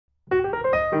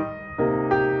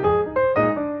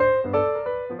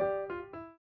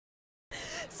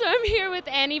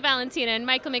with Annie, Valentina, and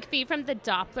Michael McPhee from the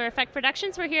Doppler Effect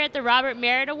Productions. We're here at the Robert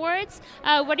Merritt Awards.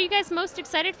 What are you guys most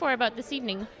excited for about this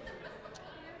evening?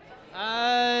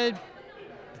 I'm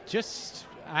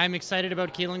excited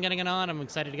about Keelan getting a nod. I'm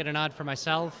excited to get a nod for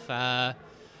myself. Our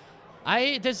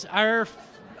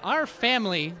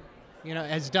family,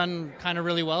 has done kind of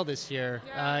really well this year.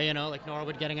 Yeah. Like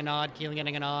Norwood getting a nod, Keelan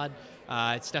getting a nod.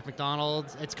 It's Steph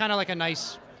McDonald. It's kind of like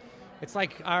it's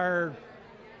like our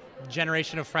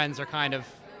generation of friends are kind of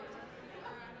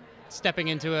stepping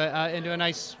into a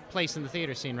nice place in the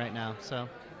theater scene right now. So.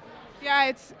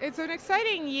 Yeah, it's an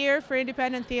exciting year for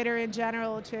independent theater in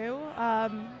general too.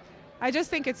 I just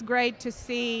think it's great to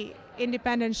see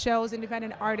independent shows,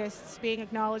 independent artists being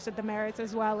acknowledged at the Merritts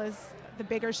as well as the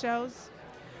bigger shows.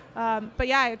 But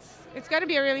yeah, it's going to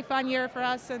be a really fun year for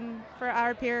us and for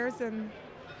our peers, and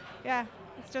yeah,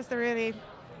 it's just a really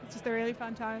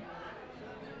fun time.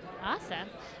 Awesome.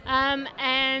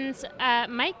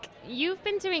 Mike, you've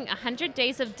been doing 100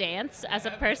 Days of Dance as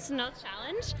a personal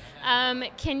challenge.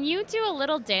 Can you do a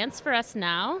little dance for us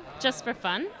now, just for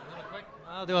fun?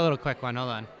 I'll do a little quick one. Hold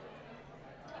on.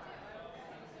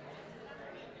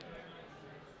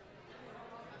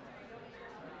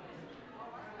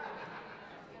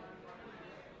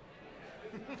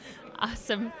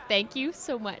 Awesome. Thank you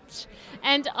so much.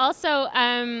 And also,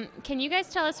 can you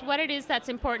guys tell us what it is that's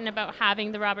important about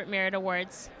having the Robert Merritt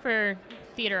Awards for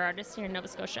theater artists here in Nova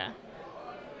Scotia?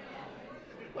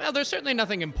 Well, there's certainly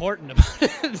nothing important about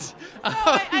it. No,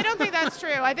 I don't think that's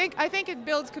true. I think it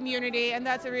builds community, and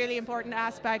that's a really important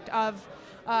aspect of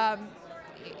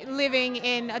living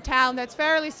in a town that's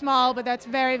fairly small, but that's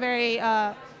very, very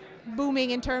booming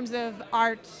in terms of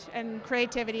art and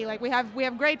creativity. Like we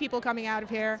have great people coming out of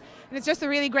here, and it's just a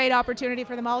really great opportunity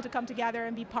for them all to come together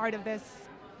and be part of this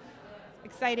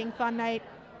exciting, fun night,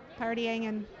 partying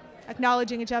and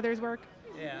acknowledging each other's work.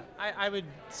 Yeah, I would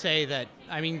say that,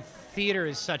 theater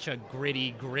is such a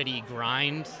gritty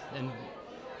grind, and,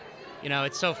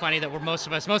 it's so funny that most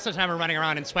of the time we're running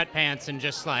around in sweatpants and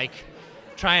just, like,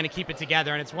 trying to keep it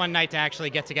together, and it's one night to actually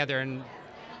get together and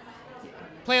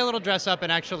play a little dress up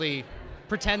and actually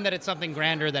pretend that it's something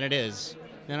grander than it is,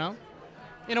 in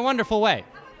a wonderful way.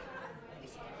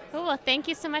 Cool. Well, thank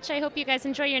you so much. I hope you guys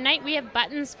enjoy your night. We have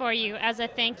buttons for you as a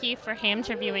thank you for ham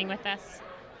interviewing with us.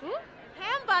 Ooh,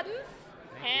 ham buttons.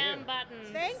 Ham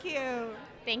buttons. Thank you.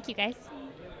 Thank you, guys.